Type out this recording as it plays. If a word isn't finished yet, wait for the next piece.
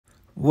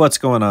What's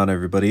going on,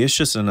 everybody? It's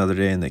just another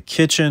day in the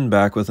kitchen,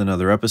 back with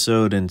another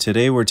episode, and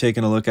today we're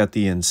taking a look at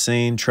the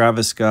insane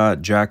Travis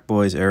Scott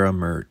Jackboys era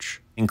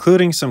merch,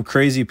 including some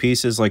crazy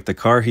pieces like the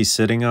car he's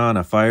sitting on,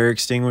 a fire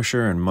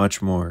extinguisher, and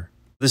much more.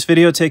 This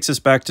video takes us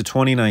back to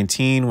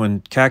 2019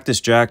 when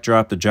Cactus Jack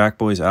dropped the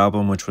Jackboys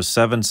album, which was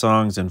 7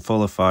 songs and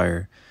full of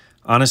fire.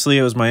 Honestly,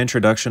 it was my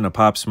introduction to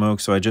Pop Smoke,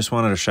 so I just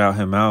wanted to shout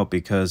him out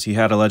because he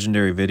had a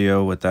legendary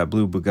video with that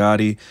blue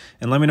Bugatti.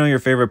 And let me know your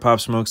favorite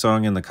Pop Smoke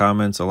song in the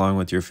comments along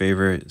with your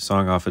favorite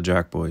song off of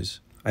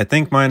Jackboys. I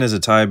think mine is a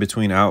tie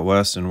between Out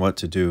West and What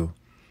to Do.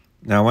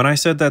 Now, when I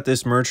said that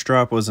this merch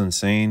drop was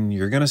insane,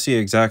 you're going to see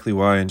exactly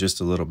why in just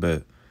a little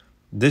bit.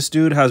 This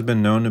dude has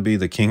been known to be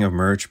the king of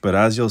merch, but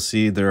as you'll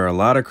see, there are a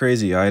lot of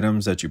crazy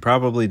items that you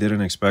probably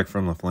didn't expect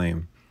from the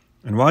Flame.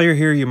 And while you're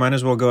here, you might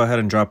as well go ahead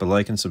and drop a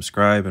like and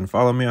subscribe and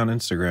follow me on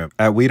Instagram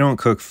at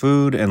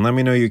wedontcookfood and let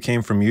me know you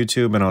came from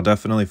YouTube and I'll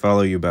definitely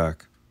follow you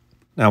back.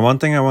 Now, one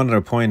thing I wanted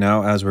to point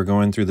out as we're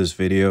going through this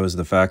video is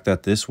the fact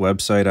that this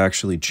website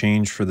actually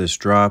changed for this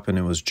drop and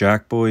it was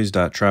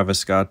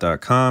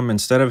jackboys.travisscott.com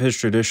instead of his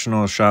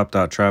traditional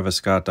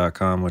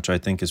shop.travisscott.com, which I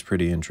think is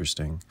pretty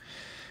interesting.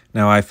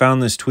 Now, I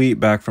found this tweet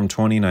back from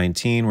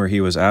 2019 where he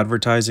was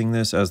advertising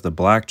this as the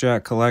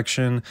Blackjack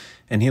collection,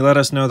 and he let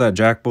us know that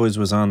Jackboys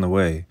was on the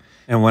way.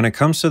 And when it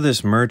comes to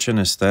this merch and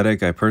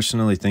aesthetic, I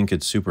personally think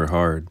it's super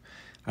hard.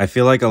 I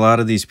feel like a lot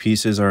of these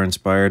pieces are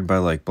inspired by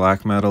like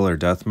black metal or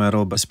death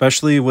metal, but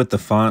especially with the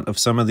font of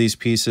some of these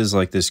pieces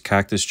like this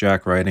Cactus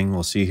Jack writing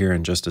we'll see here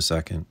in just a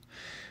second.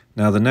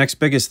 Now, the next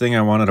biggest thing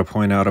I wanted to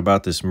point out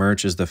about this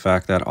merch is the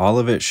fact that all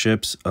of it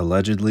ships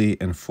allegedly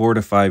in 4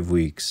 to 5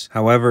 weeks.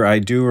 However, I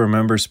do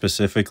remember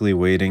specifically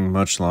waiting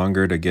much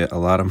longer to get a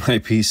lot of my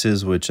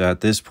pieces, which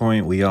at this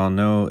point we all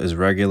know is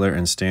regular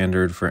and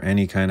standard for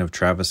any kind of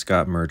Travis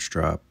Scott merch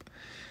drop.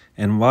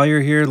 And while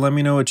you're here, let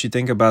me know what you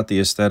think about the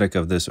aesthetic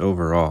of this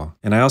overall.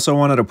 And I also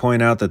wanted to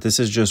point out that this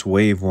is just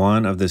wave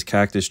 1 of this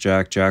Cactus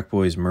Jack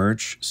Jackboys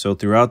merch. So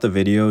throughout the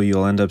video,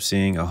 you'll end up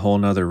seeing a whole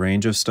nother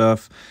range of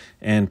stuff.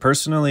 And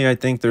personally, I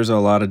think there's a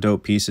lot of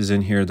dope pieces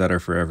in here that are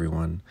for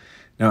everyone.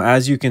 Now,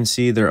 as you can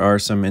see, there are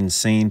some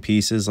insane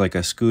pieces like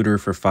a scooter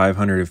for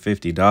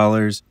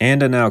 $550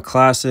 and a now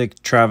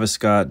classic Travis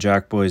Scott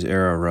Jackboys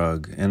era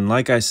rug. And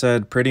like I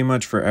said, pretty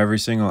much for every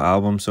single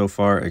album so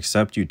far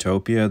except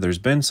Utopia, there's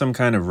been some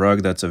kind of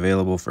rug that's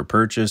available for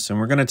purchase, and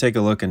we're going to take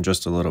a look in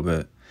just a little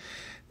bit.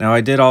 Now,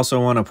 I did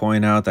also want to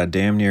point out that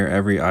damn near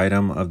every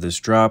item of this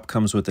drop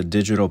comes with a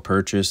digital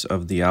purchase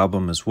of the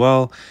album as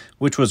well,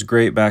 which was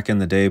great back in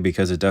the day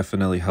because it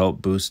definitely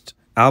helped boost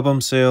album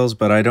sales,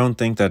 but I don't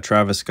think that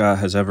Travis Scott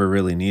has ever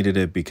really needed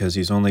it because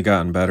he's only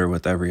gotten better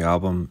with every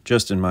album,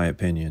 just in my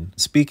opinion.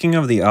 Speaking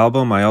of the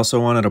album, I also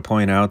wanted to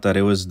point out that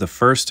it was the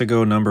first to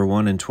go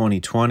 #1 in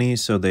 2020,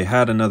 so they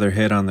had another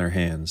hit on their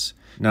hands.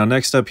 Now,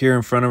 next up here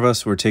in front of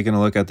us, we're taking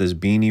a look at this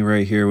beanie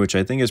right here, which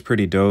I think is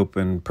pretty dope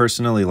and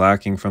personally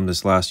lacking from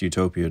this last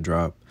Utopia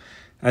drop.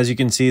 As you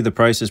can see, the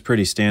price is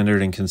pretty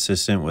standard and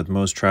consistent with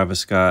most Travis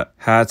Scott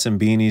hats and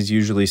beanies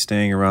usually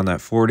staying around that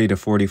 $40 to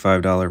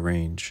 $45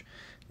 range.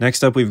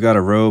 Next up, we've got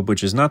a robe,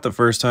 which is not the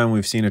first time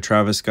we've seen a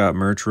Travis Scott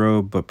merch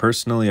robe, but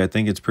personally, I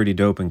think it's pretty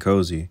dope and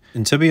cozy.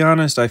 And to be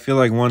honest, I feel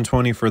like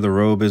 $120 for the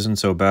robe isn't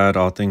so bad,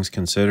 all things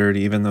considered,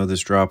 even though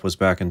this drop was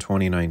back in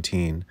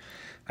 2019.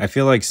 I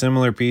feel like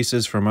similar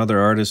pieces from other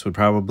artists would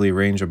probably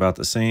range about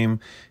the same,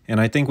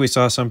 and I think we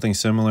saw something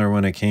similar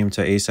when it came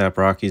to A$AP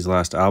Rocky's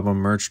last album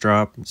merch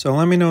drop. So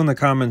let me know in the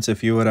comments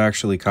if you would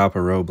actually cop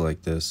a robe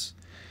like this.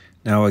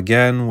 Now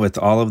again, with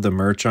all of the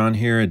merch on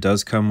here, it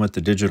does come with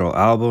the digital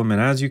album,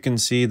 and as you can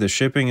see, the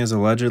shipping is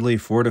allegedly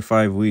 4 to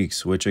 5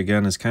 weeks, which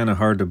again is kind of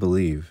hard to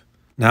believe.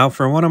 Now,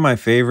 for one of my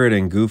favorite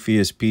and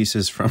goofiest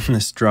pieces from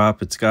this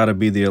drop, it's got to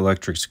be the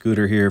electric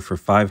scooter here for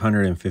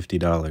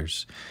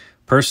 $550.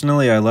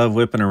 Personally, I love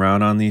whipping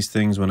around on these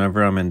things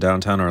whenever I'm in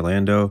downtown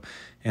Orlando,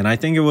 and I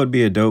think it would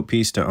be a dope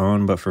piece to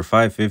own, but for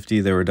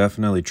 $550, they were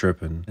definitely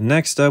tripping. And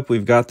next up,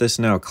 we've got this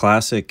now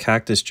classic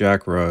Cactus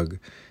Jack rug.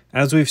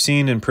 As we've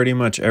seen in pretty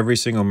much every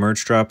single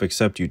merch drop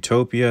except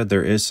Utopia,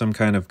 there is some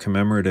kind of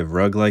commemorative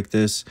rug like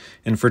this,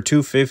 and for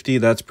 $250,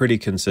 that's pretty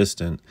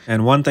consistent.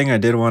 And one thing I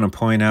did want to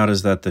point out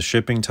is that the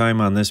shipping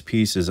time on this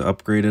piece is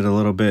upgraded a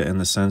little bit in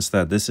the sense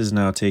that this is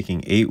now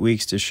taking 8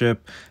 weeks to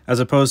ship, as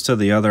opposed to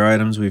the other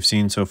items we've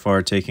seen so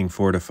far taking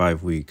 4 to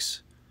 5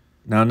 weeks.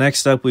 Now,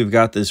 next up, we've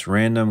got this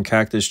random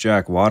Cactus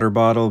Jack water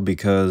bottle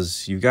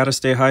because you've got to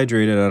stay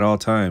hydrated at all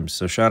times,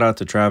 so shout out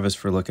to Travis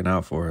for looking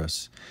out for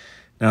us.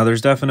 Now,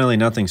 there's definitely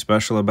nothing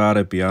special about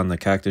it beyond the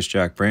Cactus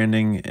Jack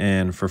branding,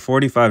 and for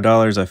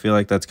 $45, I feel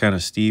like that's kind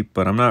of steep,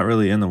 but I'm not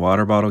really in the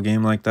water bottle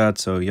game like that,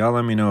 so y'all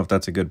let me know if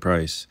that's a good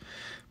price.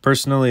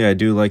 Personally, I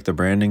do like the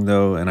branding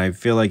though, and I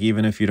feel like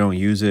even if you don't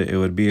use it, it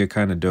would be a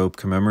kind of dope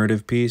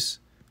commemorative piece.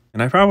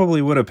 And I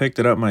probably would have picked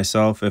it up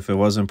myself if it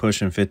wasn't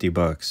pushing 50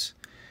 bucks.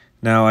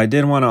 Now, I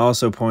did want to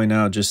also point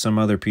out just some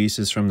other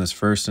pieces from this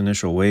first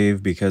initial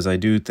wave because I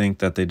do think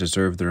that they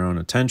deserve their own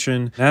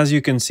attention. As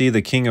you can see,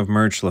 the king of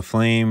merch,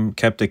 LaFlame,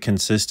 kept it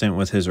consistent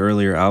with his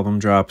earlier album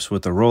drops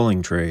with a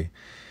rolling tray.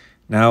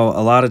 Now,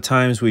 a lot of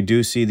times we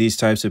do see these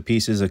types of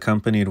pieces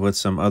accompanied with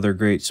some other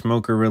great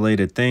smoker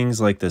related things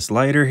like this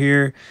lighter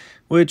here,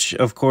 which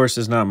of course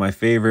is not my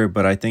favorite,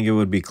 but I think it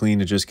would be clean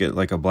to just get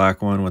like a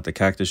black one with the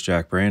Cactus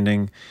Jack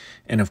branding.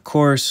 And of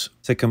course,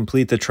 to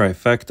complete the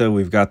trifecta,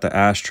 we've got the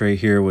ashtray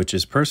here, which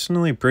is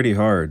personally pretty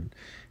hard.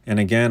 And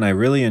again, I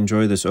really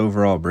enjoy this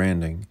overall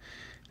branding.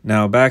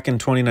 Now, back in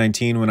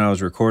 2019 when I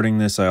was recording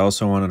this, I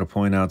also wanted to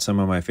point out some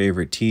of my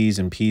favorite tees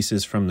and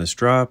pieces from this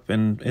drop,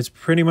 and it's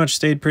pretty much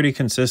stayed pretty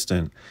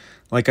consistent.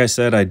 Like I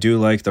said, I do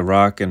like the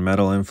rock and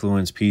metal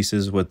influence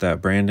pieces with that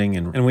branding,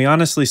 and we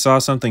honestly saw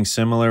something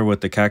similar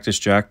with the Cactus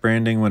Jack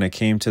branding when it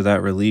came to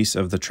that release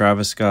of the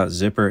Travis Scott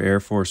Zipper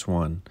Air Force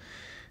One.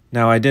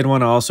 Now, I did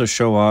want to also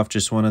show off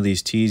just one of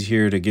these tees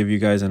here to give you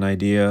guys an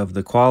idea of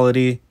the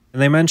quality.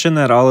 And they mentioned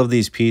that all of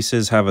these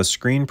pieces have a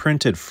screen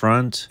printed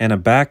front and a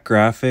back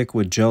graphic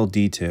with gel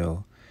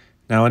detail.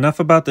 Now, enough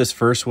about this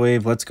first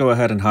wave, let's go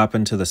ahead and hop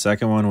into the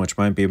second one, which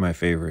might be my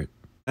favorite.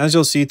 As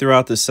you'll see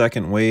throughout this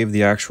second wave,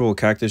 the actual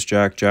Cactus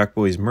Jack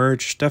Jackboys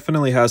merch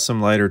definitely has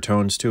some lighter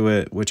tones to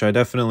it, which I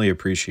definitely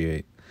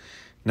appreciate.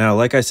 Now,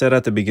 like I said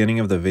at the beginning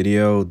of the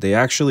video, they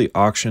actually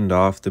auctioned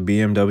off the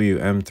BMW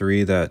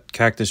M3 that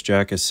Cactus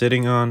Jack is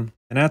sitting on.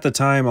 And at the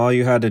time, all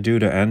you had to do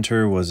to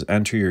enter was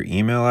enter your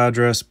email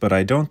address, but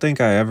I don't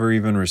think I ever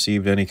even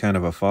received any kind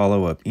of a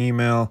follow-up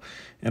email.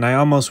 And I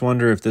almost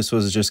wonder if this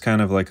was just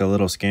kind of like a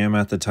little scam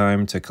at the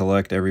time to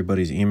collect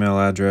everybody's email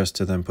address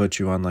to then put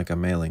you on like a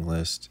mailing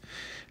list.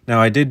 Now,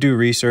 I did do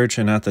research,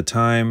 and at the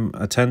time,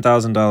 a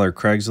 $10,000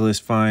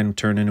 Craigslist find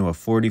turned into a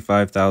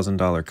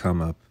 $45,000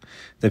 come up.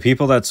 The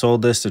people that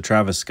sold this to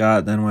Travis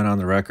Scott then went on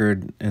the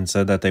record and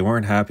said that they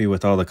weren't happy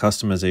with all the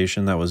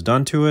customization that was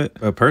done to it.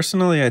 But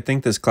personally, I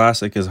think this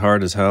classic is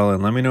hard as hell,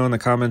 and let me know in the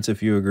comments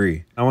if you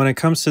agree. Now, when it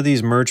comes to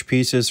these merch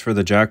pieces for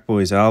the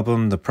Jackboys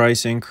album, the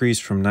price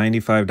increased from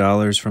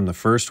 $95 from the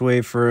first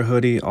wave for a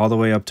hoodie all the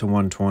way up to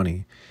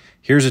 $120.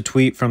 Here's a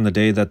tweet from the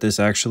day that this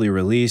actually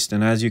released,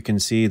 and as you can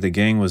see, the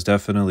gang was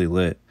definitely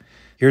lit.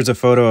 Here's a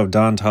photo of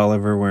Don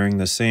Toliver wearing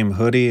the same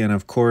hoodie, and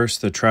of course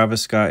the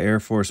Travis Scott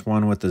Air Force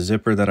One with the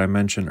zipper that I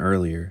mentioned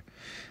earlier.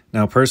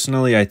 Now,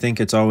 personally, I think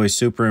it's always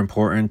super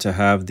important to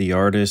have the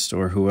artist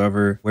or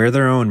whoever wear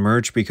their own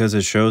merch because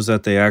it shows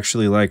that they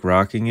actually like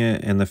rocking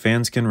it and the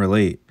fans can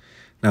relate.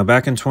 Now,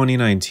 back in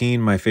 2019,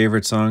 my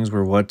favorite songs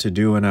were What to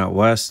Do and Out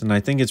West, and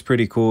I think it's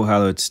pretty cool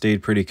how it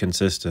stayed pretty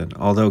consistent.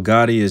 Although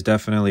Gotti is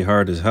definitely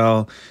hard as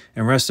hell,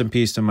 and rest in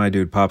peace to my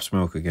dude Pop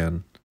Smoke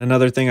again.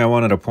 Another thing I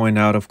wanted to point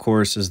out, of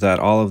course, is that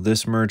all of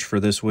this merch for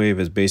this wave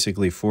is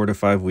basically 4 to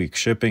 5 week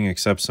shipping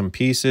except some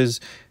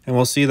pieces, and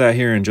we'll see that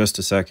here in just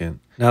a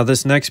second. Now,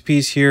 this next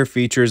piece here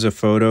features a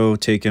photo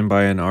taken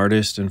by an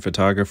artist and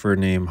photographer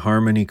named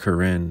Harmony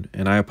Corinne,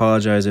 and I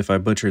apologize if I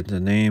butchered the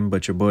name,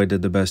 but your boy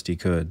did the best he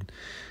could.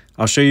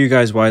 I'll show you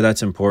guys why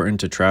that's important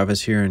to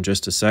Travis here in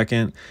just a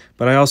second,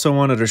 but I also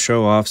wanted to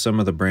show off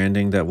some of the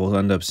branding that we'll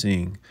end up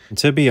seeing. And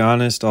to be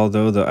honest,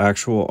 although the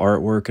actual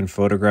artwork and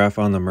photograph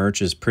on the merch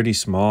is pretty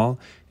small,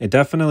 it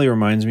definitely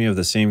reminds me of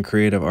the same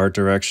creative art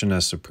direction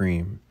as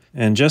Supreme.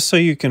 And just so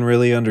you can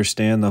really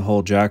understand the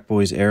whole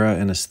Jackboys era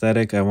and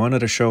aesthetic, I wanted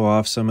to show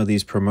off some of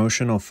these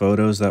promotional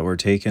photos that were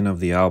taken of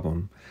the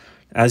album.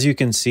 As you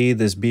can see,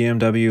 this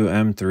BMW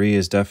M3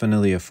 is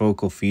definitely a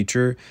focal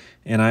feature,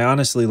 and I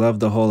honestly love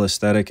the whole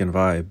aesthetic and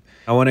vibe.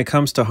 Now, when it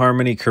comes to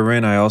Harmony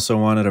Corinne, I also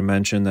wanted to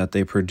mention that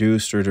they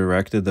produced or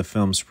directed the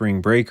film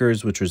Spring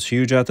Breakers, which was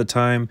huge at the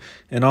time,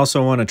 and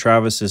also one of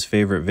Travis's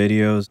favorite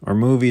videos, or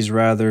movies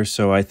rather,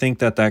 so I think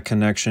that that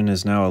connection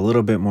is now a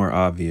little bit more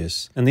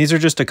obvious. And these are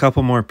just a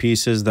couple more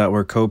pieces that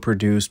were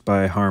co-produced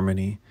by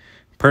Harmony.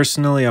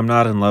 Personally, I'm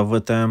not in love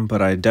with them, but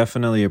I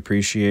definitely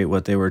appreciate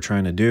what they were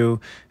trying to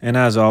do, and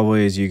as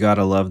always, you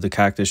gotta love the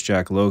Cactus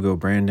Jack logo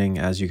branding,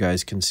 as you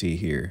guys can see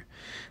here.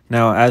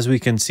 Now, as we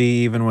can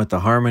see, even with the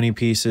Harmony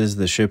pieces,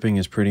 the shipping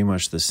is pretty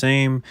much the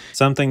same.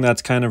 Something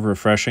that's kind of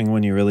refreshing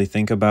when you really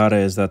think about it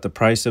is that the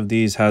price of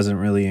these hasn't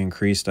really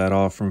increased at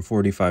all from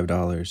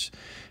 $45.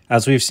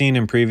 As we've seen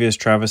in previous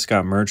Travis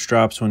Scott merch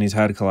drops when he's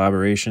had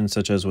collaborations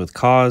such as with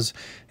Cause,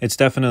 it's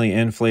definitely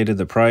inflated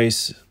the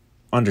price.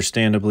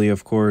 Understandably,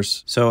 of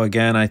course. So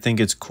again, I think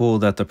it's cool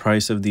that the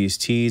price of these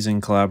tees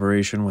in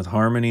collaboration with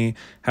Harmony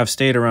have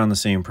stayed around the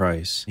same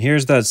price.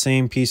 Here's that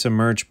same piece of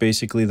merch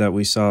basically that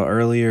we saw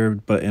earlier,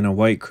 but in a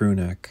white crew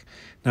neck.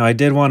 Now, I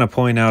did want to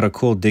point out a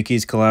cool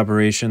Dickies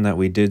collaboration that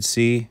we did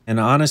see, and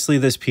honestly,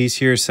 this piece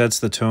here sets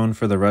the tone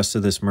for the rest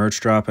of this merch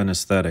drop and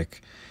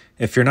aesthetic.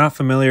 If you're not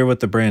familiar with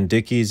the brand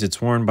Dickies,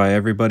 it's worn by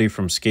everybody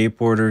from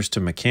skateboarders to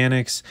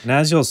mechanics, and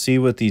as you'll see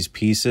with these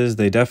pieces,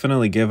 they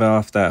definitely give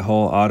off that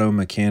whole auto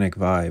mechanic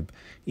vibe.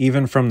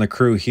 Even from the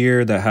crew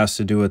here that has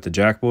to do with the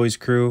Jackboys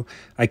crew,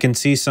 I can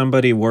see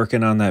somebody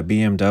working on that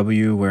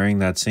BMW wearing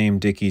that same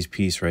Dickies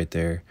piece right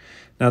there.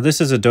 Now, this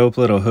is a dope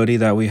little hoodie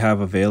that we have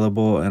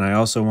available, and I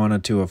also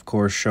wanted to, of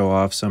course, show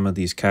off some of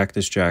these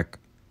Cactus Jack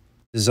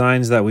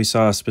designs that we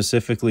saw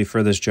specifically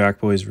for this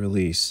Jackboys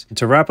release. And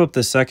to wrap up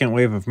the second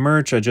wave of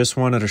merch, I just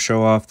wanted to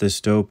show off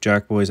this dope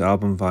Jackboys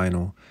album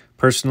vinyl.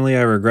 Personally,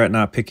 I regret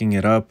not picking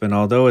it up, and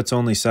although it's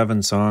only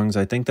 7 songs,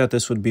 I think that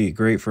this would be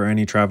great for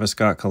any Travis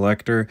Scott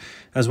collector,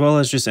 as well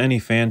as just any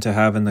fan to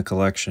have in the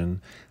collection.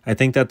 I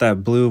think that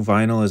that blue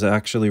vinyl is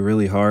actually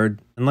really hard,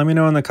 and let me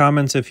know in the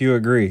comments if you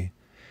agree.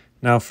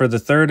 Now for the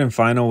third and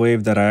final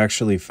wave that I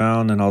actually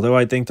found, and although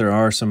I think there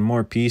are some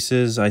more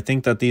pieces, I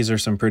think that these are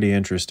some pretty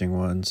interesting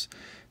ones.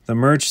 The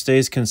merch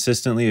stays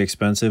consistently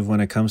expensive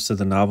when it comes to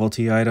the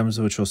novelty items,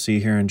 which we'll see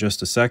here in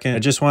just a second. I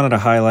just wanted to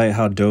highlight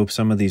how dope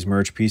some of these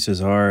merch pieces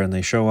are, and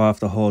they show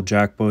off the whole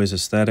Jackboys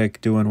aesthetic,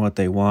 doing what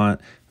they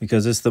want,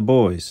 because it's the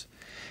boys.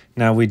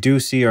 Now we do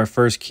see our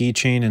first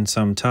keychain in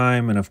some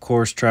time, and of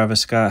course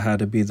Travis Scott had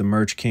to be the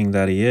merch king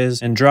that he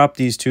is, and dropped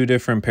these 2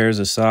 different pairs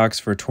of socks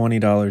for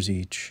 $20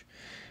 each.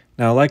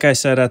 Now, like I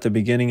said at the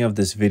beginning of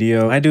this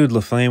video, my dude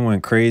LaFlame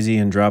went crazy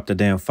and dropped a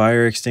damn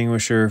fire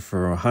extinguisher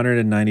for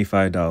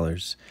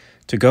 $195.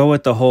 To go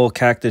with the whole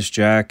Cactus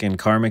Jack and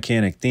car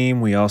mechanic theme,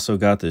 we also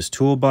got this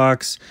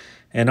toolbox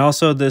and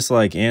also this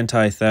like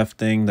anti-theft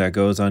thing that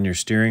goes on your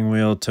steering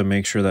wheel to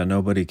make sure that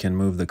nobody can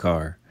move the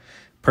car.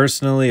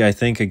 Personally, I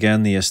think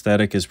again the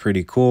aesthetic is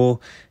pretty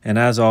cool, and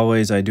as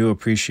always I do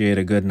appreciate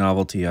a good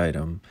novelty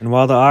item. And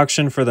while the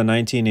auction for the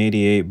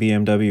 1988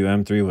 BMW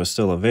M3 was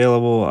still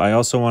available, I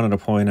also wanted to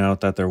point out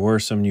that there were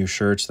some new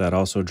shirts that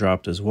also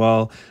dropped as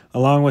well,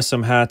 along with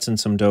some hats and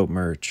some dope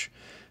merch.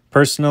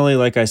 Personally,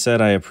 like I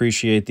said, I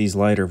appreciate these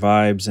lighter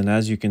vibes, and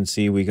as you can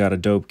see, we got a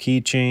dope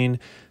keychain,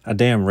 a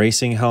damn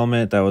racing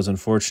helmet that was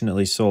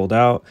unfortunately sold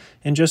out,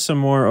 and just some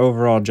more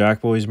overall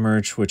Jackboys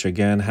merch, which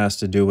again has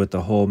to do with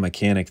the whole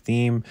mechanic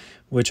theme,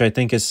 which I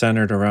think is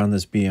centered around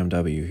this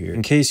BMW here.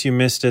 In case you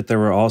missed it, there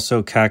were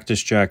also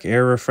Cactus Jack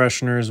air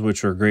refresheners,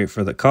 which were great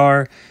for the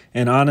car,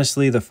 and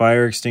honestly, the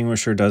fire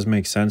extinguisher does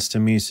make sense to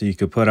me, so you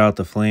could put out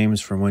the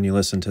flames from when you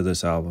listen to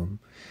this album.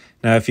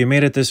 Now, if you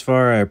made it this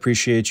far, I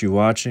appreciate you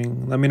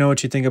watching. Let me know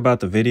what you think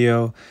about the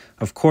video.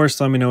 Of course,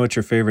 let me know what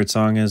your favorite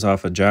song is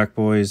off of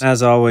Jackboys.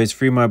 As always,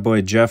 free my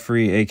boy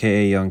Jeffrey,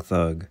 aka Young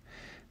Thug.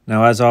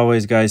 Now, as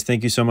always, guys,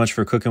 thank you so much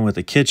for cooking with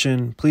the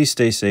kitchen. Please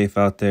stay safe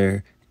out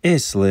there.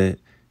 It's lit.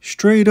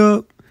 Straight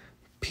up.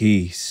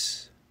 Peace.